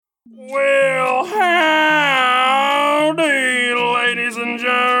Well, howdy, ladies and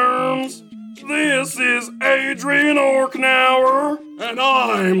germs. This is Adrian Orknauer. And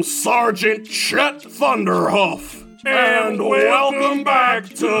I'm Sergeant Chet Thunderhoof. And welcome back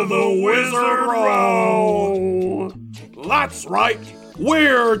to the Wizard Roll. That's right,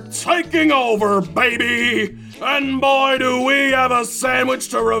 we're taking over, baby. And boy, do we have a sandwich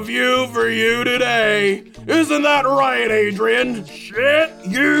to review for you today. Isn't that right, Adrian? Shit,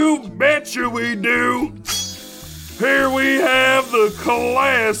 you betcha we do. Here we have the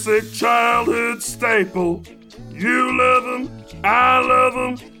classic childhood staple. You love them, I love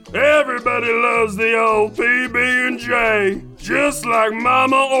them, everybody loves the old PB&J. Just like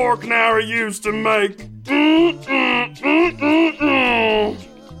Mama Orknauer used to make.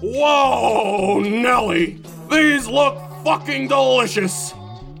 Whoa, Nelly, these look fucking delicious.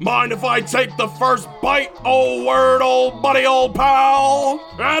 Mind if I take the first bite, old word, old buddy, old pal?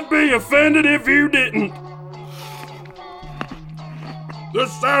 I'd be offended if you didn't.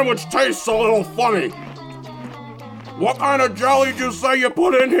 This sandwich tastes a little funny. What kind of jelly did you say you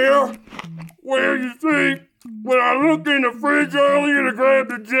put in here? Well, you see, when I looked in the fridge earlier to grab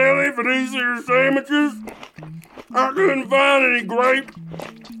the jelly for these here sandwiches, I couldn't find any grape,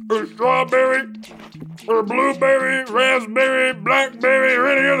 or strawberry, or blueberry, raspberry, blackberry, or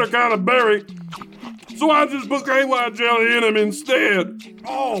any other kind of berry. So I just put KY jelly in them instead.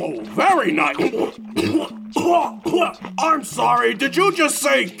 Oh, very nice. I'm sorry, did you just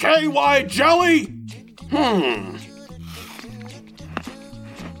say KY jelly?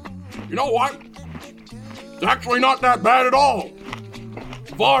 You know what? It's actually not that bad at all.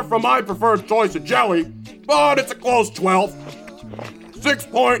 Far from my preferred choice of jelly, but it's a close 12.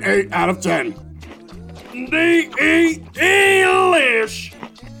 6.8 out of 10. Delish!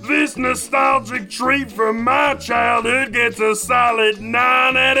 This nostalgic treat from my childhood gets a solid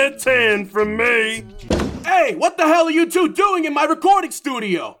 9 out of 10 from me. Hey, what the hell are you two doing in my recording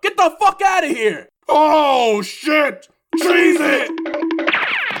studio? Get the fuck out of here! Oh, shit! Cheese it!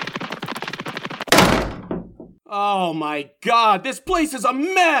 Oh my god, this place is a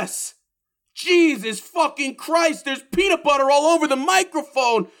mess! Jesus fucking Christ, there's peanut butter all over the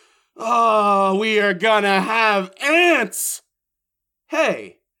microphone! Oh, we are gonna have ants!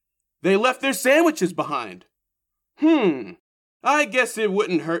 Hey, they left their sandwiches behind. I guess it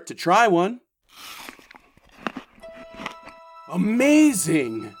wouldn't hurt to try one.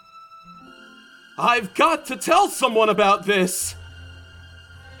 Amazing! I've got to tell someone about this!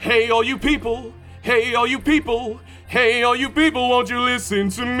 Hey, all you people! Hey, all you people! Hey, all you people, won't you listen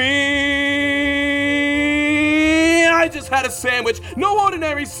to me? I just had a sandwich, no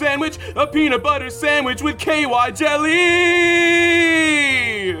ordinary sandwich, a peanut butter sandwich with KY jelly!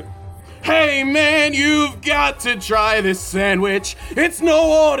 Hey man, you've got to try this sandwich. It's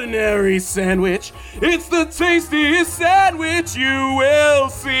no ordinary sandwich. It's the tastiest sandwich you will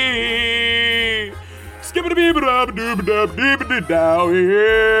see. Skip-a-dee-ba-da-ba-doo-ba-da-ba-dee-ba-dee-dow,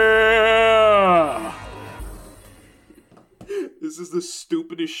 yeah. This is the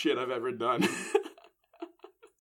stupidest shit I've ever done.